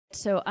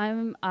So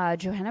I'm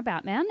Johanna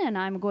Batman, and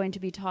I'm going to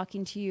be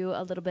talking to you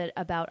a little bit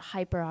about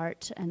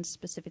hyperart and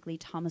specifically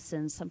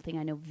Thomassons, something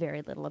I know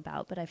very little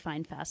about, but I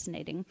find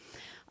fascinating.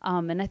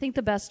 And I think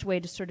the best way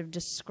to sort of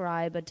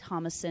describe a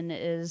Thomasson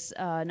is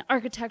an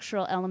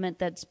architectural element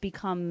that's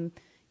become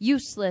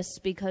useless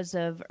because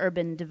of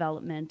urban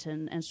development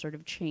and sort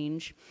of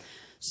change.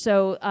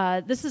 So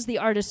this is the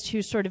artist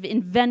who sort of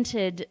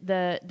invented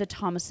the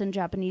Thomasson,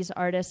 Japanese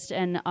artist,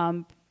 and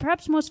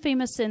perhaps most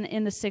famous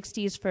in the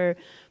 60s for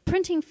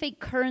printing fake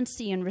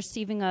currency and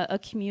receiving a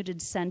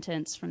commuted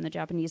sentence from the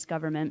Japanese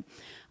government.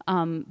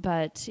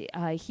 But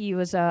he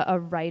was a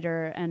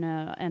writer and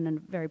a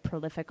very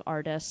prolific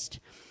artist.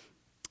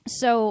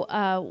 So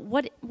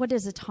what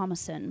is a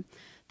Thomasson?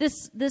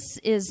 This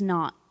is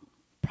not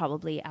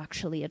probably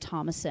actually a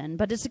Thomasson,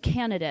 but it's a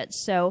candidate.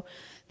 So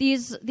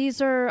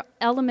these are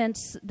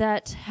elements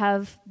that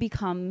have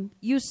become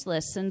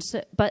useless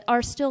but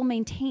are still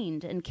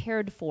maintained and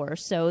cared for.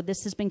 So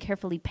this has been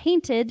carefully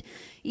painted,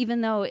 even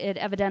though it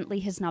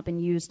evidently has not been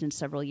used in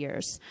several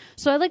years.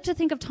 So I like to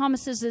think of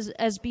Thomassons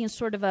as being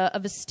sort of a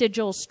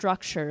vestigial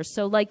structure.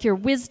 So like your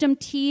wisdom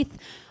teeth,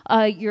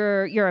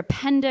 your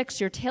appendix,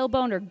 your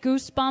tailbone, or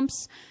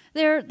goosebumps,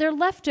 they're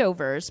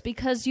leftovers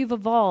because you've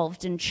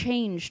evolved and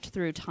changed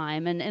through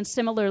time. And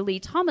similarly,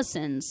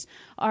 Thomassons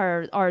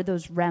are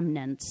those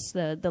remnants,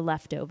 the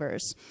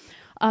leftovers.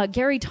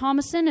 Gary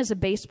Thomasson is a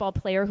baseball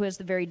player who has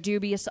the very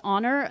dubious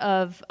honor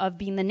of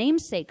being the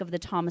namesake of the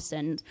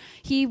Thomassons.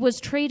 He was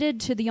traded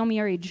to the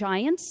Yomiuri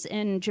Giants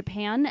in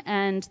Japan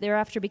and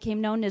thereafter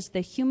became known as the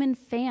human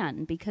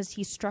fan because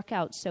he struck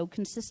out so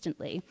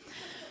consistently.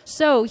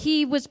 So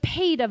he was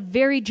paid a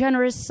very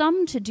generous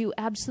sum to do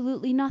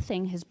absolutely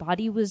nothing. His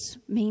body was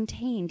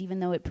maintained even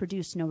though it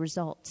produced no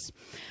results.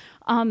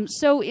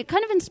 So it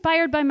kind of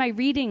inspired by my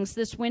readings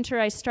this winter,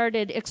 I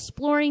started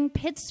exploring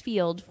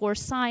Pittsfield for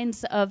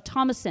signs of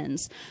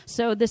Thomassons.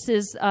 So this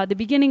is the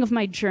beginning of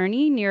my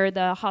journey near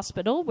the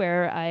hospital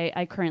where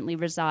I currently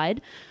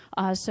reside.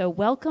 So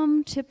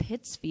welcome to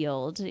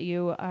Pittsfield.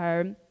 You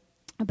are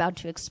about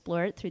to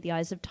explore it through the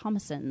eyes of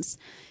Thomassons.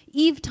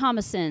 Eve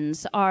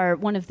Thomassons are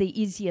one of the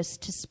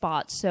easiest to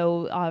spot.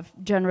 So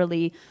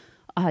generally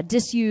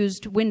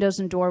disused windows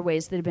and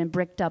doorways that have been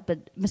bricked up,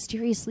 but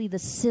mysteriously the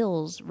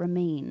sills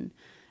remain,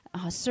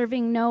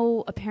 serving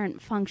no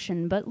apparent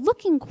function, but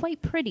looking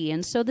quite pretty.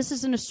 And so this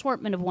is an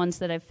assortment of ones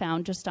that I've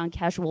found just on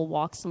casual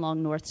walks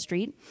along North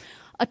Street.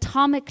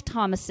 Atomic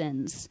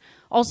Thomassons,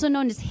 also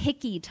known as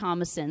Hickey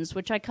Thomassons,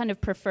 which I kind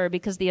of prefer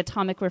because the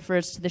atomic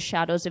refers to the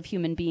shadows of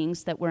human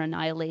beings that were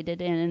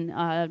annihilated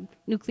in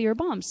nuclear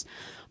bombs.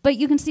 But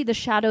you can see the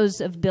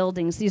shadows of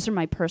buildings. These are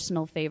my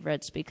personal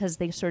favorites because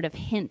they sort of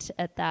hint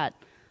at that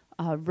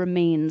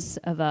remains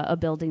of a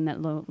building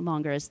that no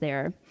longer is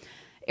there.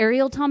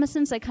 Aerial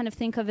Thomassons I kind of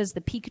think of as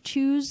the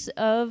Pikachus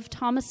of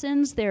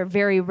Thomassons. They're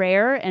very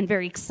rare and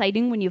very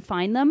exciting when you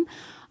find them.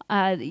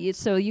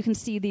 So you can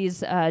see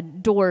these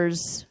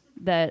doors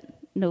that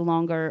no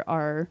longer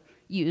are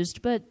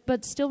used,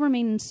 but still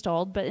remain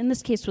installed, but in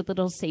this case with a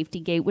little safety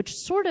gate, which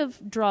sort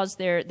of draws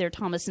their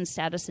Thomasson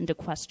status into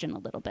question a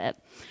little bit.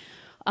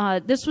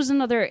 This was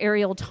another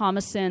aerial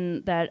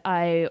Thomasson that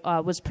I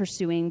was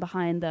pursuing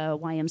behind the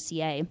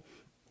YMCA.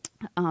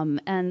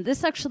 And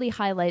this actually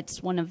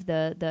highlights one of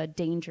the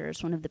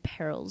dangers, one of the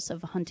perils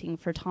of hunting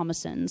for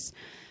Thomassons.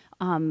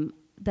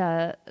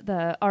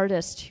 The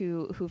artist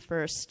who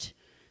first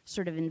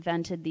sort of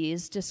invented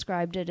these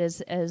described it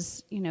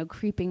as you know,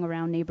 creeping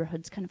around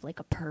neighborhoods kind of like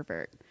a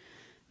pervert,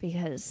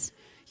 because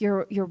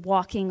you're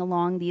walking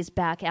along these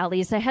back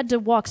alleys. I had to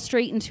walk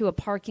straight into a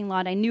parking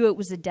lot. I knew it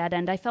was a dead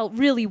end. I felt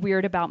really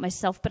weird about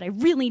myself, but I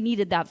really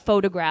needed that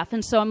photograph.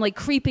 And so I'm like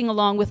creeping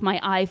along with my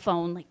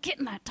iPhone, like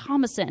getting that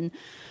Thomasson.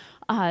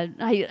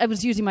 I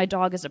was using my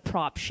dog as a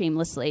prop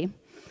shamelessly.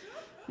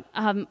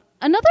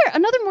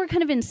 Another more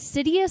kind of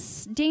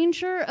insidious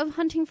danger of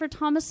hunting for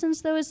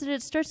Thomassons, though, is that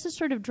it starts to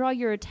sort of draw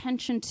your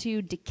attention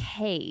to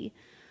decay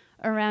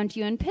around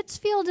you. And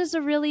Pittsfield is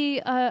a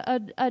really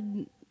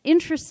an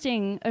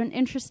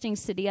interesting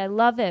city. I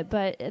love it,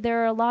 but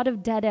there are a lot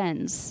of dead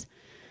ends.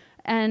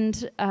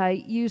 And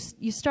you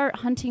start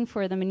hunting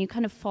for them, and you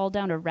kind of fall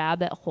down a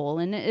rabbit hole.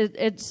 And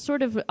it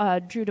sort of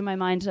drew to my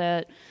mind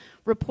a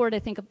report I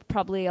think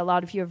probably a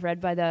lot of you have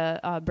read by the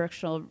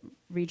Berkshire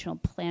Regional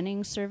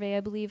Planning Survey, I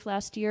believe,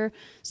 last year,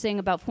 saying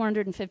about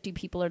 450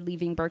 people are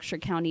leaving Berkshire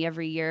County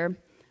every year.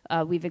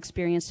 We've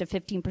experienced a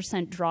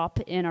 15% drop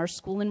in our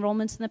school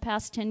enrollments in the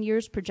past 10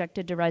 years,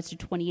 projected to rise to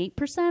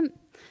 28%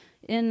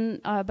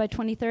 by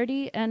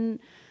 2030.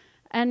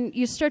 And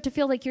you start to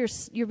feel like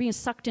you're being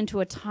sucked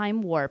into a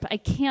time warp. I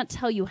can't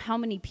tell you how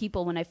many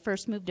people, when I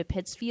first moved to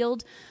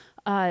Pittsfield,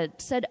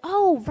 said,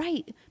 "Oh,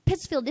 right,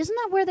 Pittsfield, isn't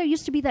that where there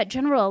used to be that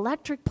General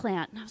Electric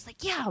plant?" And I was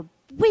like, "Yeah,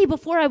 way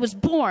before I was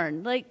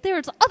born. Like,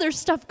 there's other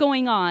stuff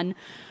going on."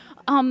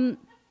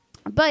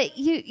 But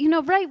you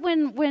know, right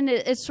when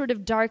it's sort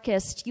of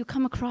darkest, you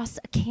come across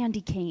a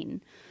candy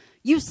cane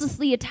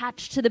uselessly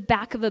attached to the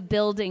back of a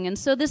building. And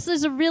so this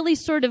is a really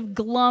sort of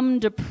glum,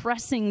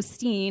 depressing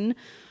scene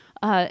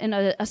in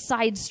a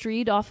side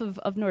street off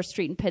of North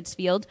Street in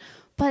Pittsfield.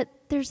 But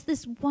there's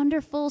this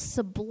wonderful,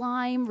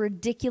 sublime,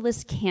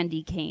 ridiculous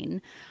candy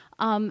cane.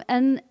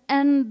 And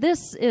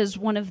this is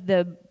one of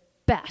the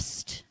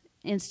best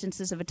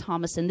instances of a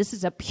Thomasson. This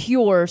is a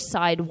pure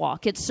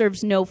sidewalk. It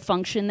serves no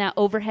function. That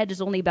overhead is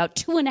only about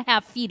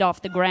 2.5 feet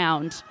off the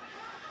ground.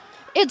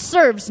 It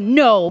serves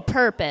no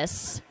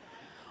purpose.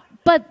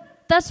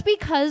 But that's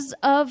because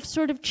of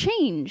sort of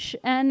change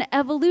and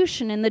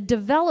evolution and the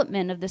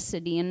development of the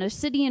city, and a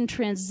city in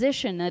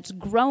transition that's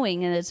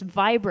growing and it's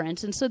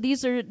vibrant. And so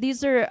these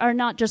are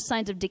not just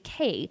signs of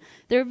decay,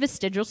 they're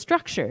vestigial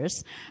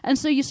structures. And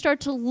so you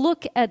start to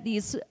look at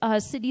these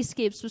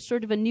cityscapes with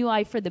sort of a new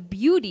eye for the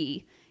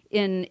beauty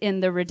in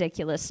the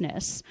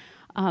ridiculousness.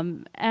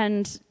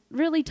 And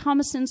really,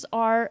 Thomassons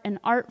are an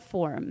art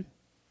form.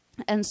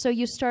 And so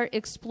you start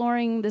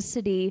exploring the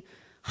city,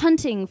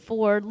 hunting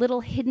for little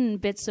hidden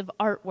bits of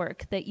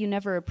artwork that you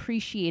never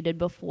appreciated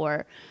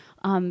before,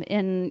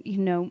 in, you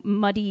know,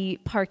 muddy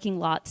parking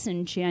lots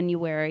in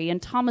January,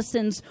 and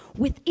Thomassons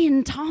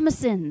within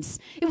Thomassons.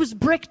 It was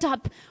bricked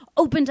up,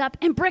 opened up,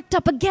 and bricked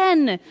up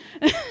again.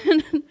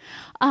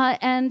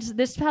 And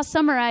this past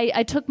summer,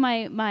 I took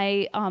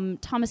my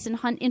Thomasson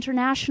hunt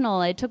international.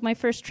 I took my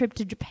first trip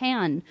to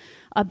Japan,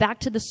 back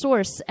to the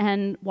source,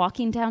 and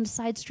walking down a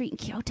side street in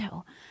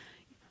Kyoto.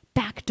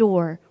 Back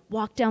door,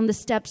 walk down the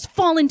steps,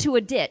 fall into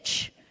a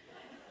ditch.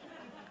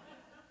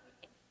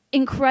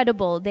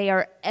 Incredible. They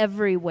are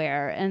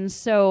everywhere. And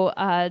so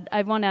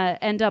I want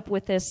to end up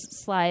with this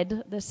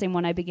slide, the same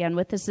one I began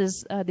with. This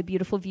is the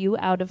beautiful view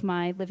out of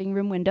my living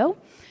room window,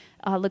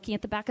 looking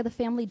at the back of the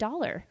Family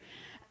Dollar.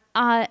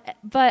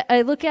 But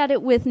I look at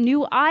it with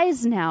new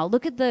eyes now.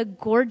 Look at the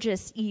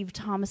gorgeous Eve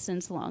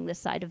Thomassons along the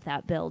side of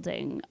that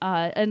building.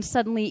 And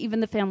suddenly even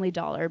the Family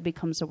Dollar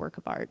becomes a work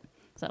of art.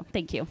 So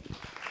thank you.